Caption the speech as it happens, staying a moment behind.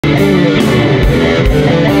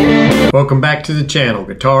Welcome back to the channel,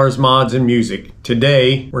 Guitars, Mods, and Music.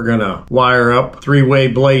 Today, we're gonna wire up three-way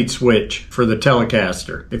blade switch for the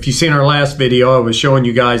Telecaster. If you've seen our last video, I was showing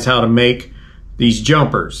you guys how to make these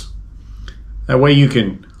jumpers. That way you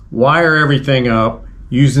can wire everything up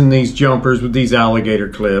using these jumpers with these alligator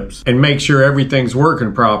clips and make sure everything's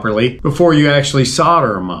working properly before you actually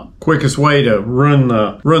solder them up. Quickest way to run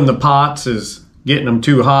the pots is getting them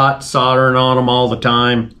too hot, soldering on them all the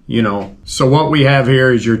time, you know. So what we have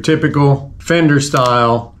here is your typical Fender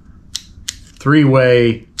style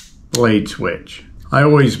three-way blade switch. I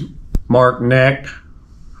always mark neck,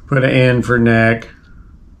 put an N for neck,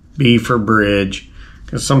 B for bridge,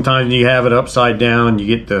 because sometimes you have it upside down, you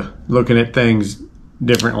get to looking at things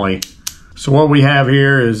differently. So what we have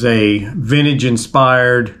here is a vintage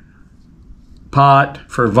inspired pot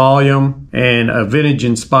for volume and a vintage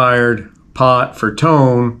inspired pot for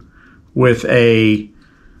tone with a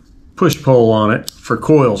push-pull on it for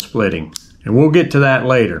coil splitting, and we'll get to that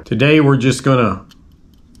later. Today we're just gonna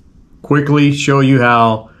quickly show you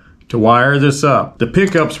how to wire this up. The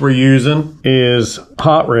pickups we're using is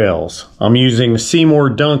hot rails. I'm using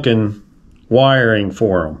Seymour Duncan wiring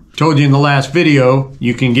for them. Told you in the last video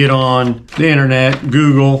you can get on the internet,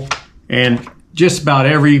 Google, and just about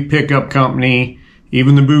every pickup company,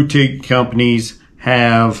 even the boutique companies,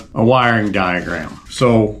 have a wiring diagram.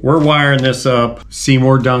 So we're wiring this up,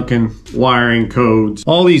 Seymour Duncan wiring codes.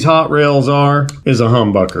 All these hot rails is a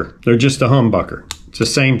humbucker. They're just a humbucker. It's the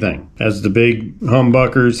same thing as the big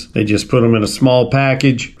humbuckers. They just put them in a small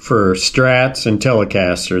package for Strats and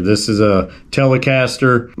Telecaster. This is a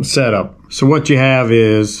Telecaster setup. So what you have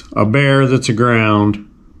is a bare that's a ground.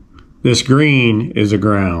 This green is a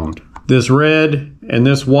ground. This red and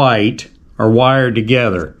this white are wired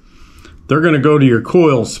together. They're going to go to your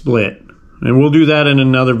coil split, and we'll do that in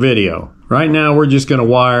another video. Right now we're just going to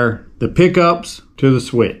wire the pickups to the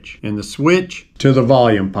switch and the switch to the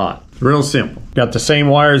volume pot. Real simple. Got the same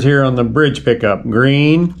wires here on the bridge pickup.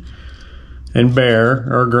 Green and bare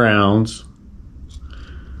are grounds.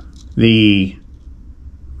 The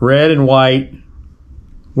red and white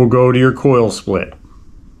will go to your coil split,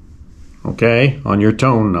 okay, on your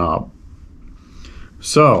tone knob.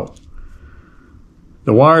 So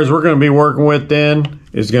the wires we're going to be working with then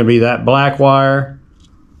is going to be that black wire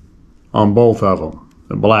on both of them.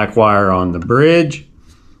 The black wire on the bridge,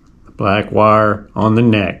 the black wire on the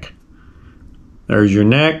neck. There's your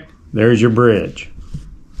neck, there's your bridge.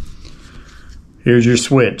 Here's your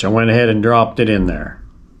switch. I went ahead and dropped it in there.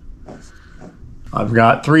 I've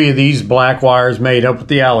got 3 of these black wires made up with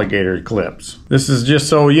the alligator clips. This is just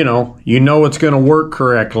so you know it's going to work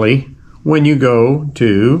correctly when you go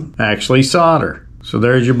to actually solder. So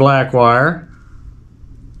there's your black wire.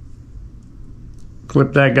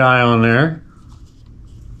 Clip that guy on there.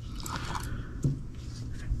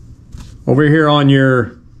 Over here on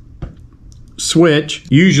your switch,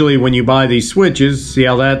 usually when you buy these switches, see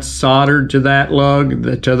how that's soldered to that lug,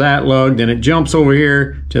 then it jumps over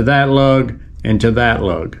here to that lug and to that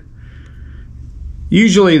lug.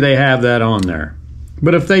 Usually they have that on there,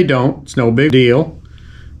 but if they don't, it's no big deal.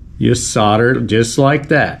 You solder it just like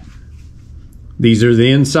that. These are the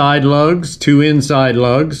inside lugs, 2 inside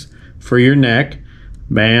lugs for your neck.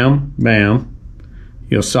 Bam, bam.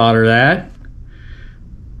 You'll solder that.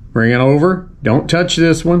 Bring it over. Don't touch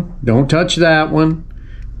this one. Don't touch that one.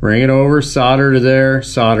 Bring it over, solder to there,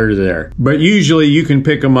 solder to there. But usually you can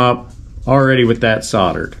pick them up already with that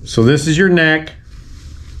soldered. So this is your neck.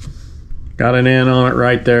 Got an N on it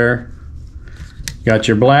right there. Got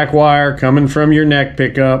your black wire coming from your neck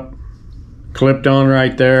pickup. Clipped on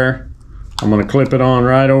right there. I'm going to clip it on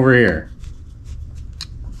right over here.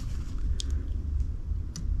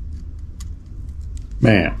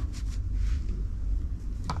 Bam.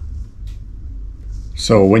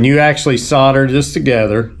 So when you actually solder this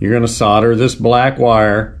together, you're going to solder this black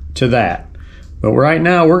wire to that. But right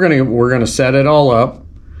now we're going to set it all up,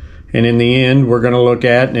 and in the end we're going to look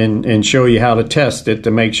at and show you how to test it to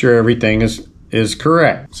make sure everything is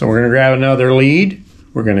correct. So we're going to grab another lead.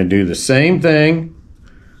 We're going to do the same thing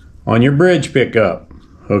on your bridge pickup.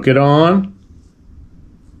 Hook it on.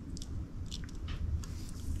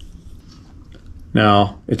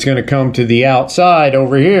 Now it's going to come to the outside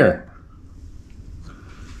over here.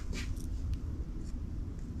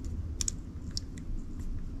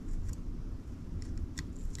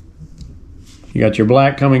 You got your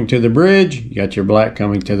black coming to the bridge, you got your black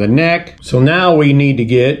coming to the neck. So now we need to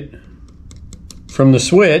get from the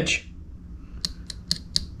switch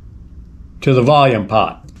to the volume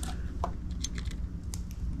pot.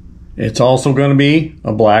 It's also going to be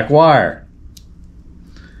a black wire.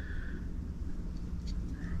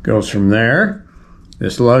 Goes from there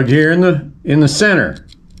This lug here in the center,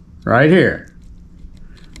 right here.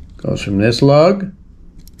 Goes from this lug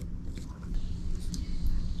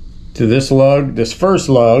to this lug, this first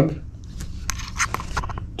lug,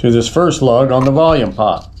 to this first lug on the volume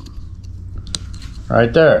pot.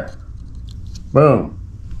 Right there. Boom.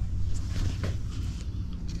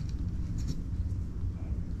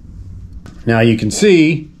 Now you can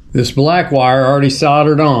see this black wire already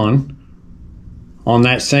soldered on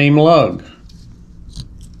that same lug.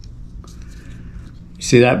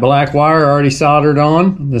 See that black wire already soldered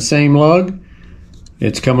on the same lug?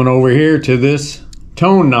 It's coming over here to this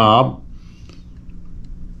tone knob,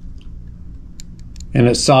 and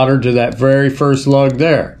it's soldered to that very first lug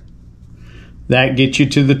there. That gets you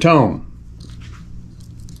to the tone.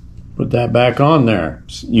 Put that back on there.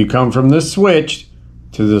 You come from this switch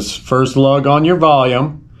to this first lug on your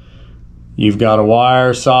volume. You've got a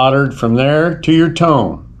wire soldered from there to your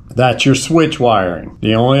tone. That's your switch wiring.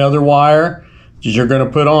 The only other wire that you're going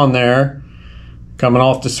to put on there coming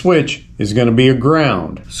off the switch is going to be a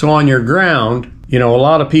ground. So on your ground, you know, a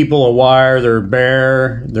lot of people will wire their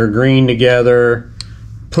bare, their green together,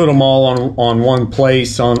 put them all on one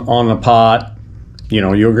place on the pot. You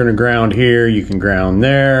know, you're going to ground here, you can ground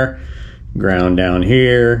there, ground down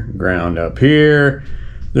here, ground up here.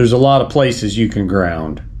 There's a lot of places you can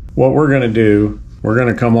ground. What we're going to do, we're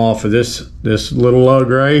going to come off of this little lug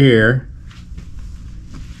right here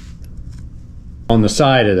on the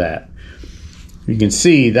side of that. You can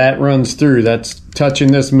see that runs through. That's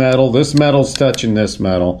touching this metal's touching this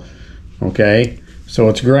metal. Okay, so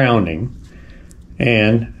it's grounding.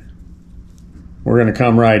 And we're going to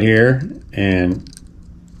come right here and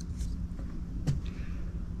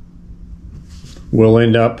we'll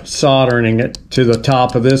end up soldering it to the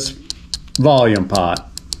top of this volume pot.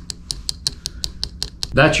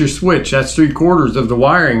 That's your switch. That's 3/4 of the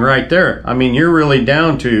wiring right there. I mean, you're really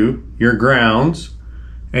down to your grounds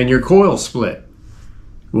and your coil split.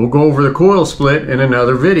 We'll go over the coil split in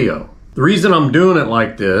another video. The reason I'm doing it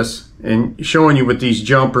like this and showing you with these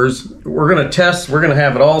jumpers, we're going to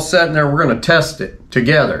have it all set in there. We're going to test it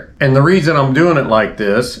together. And the reason I'm doing it like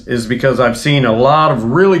this is because I've seen a lot of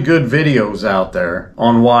really good videos out there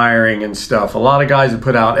on wiring and stuff. A lot of guys have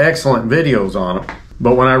put out excellent videos on them.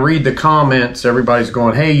 But when I read the comments, everybody's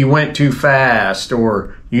going, hey, you went too fast,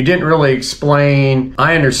 or you didn't really explain.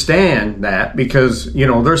 I understand that because, you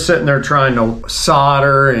know, they're sitting there trying to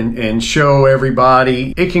solder and show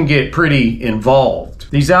everybody. It can get pretty involved.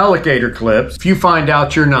 These alligator clips, if you find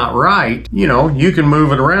out you're not right, you know, you can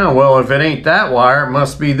move it around. Well, if it ain't that wire, it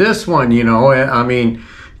must be this one, you know. I mean,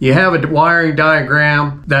 you have a wiring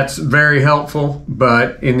diagram, that's very helpful,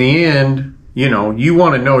 but in the end, you know, you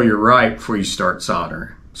want to know you're right before you start soldering.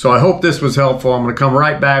 So I hope this was helpful. I'm going to come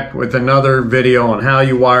right back with another video on how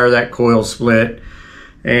you wire that coil split.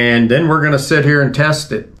 And then we're going to sit here and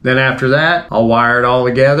test it. Then after that, I'll wire it all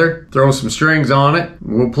together, throw some strings on it,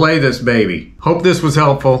 and we'll play this baby. Hope this was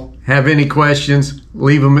helpful. Have any questions,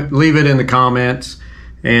 leave it in the comments,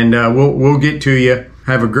 and we'll get to you.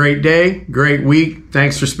 Have a great day, great week.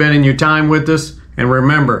 Thanks for spending your time with us. And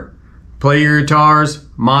remember, play your guitars,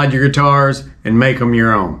 mod your guitars, and make them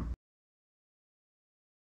your own.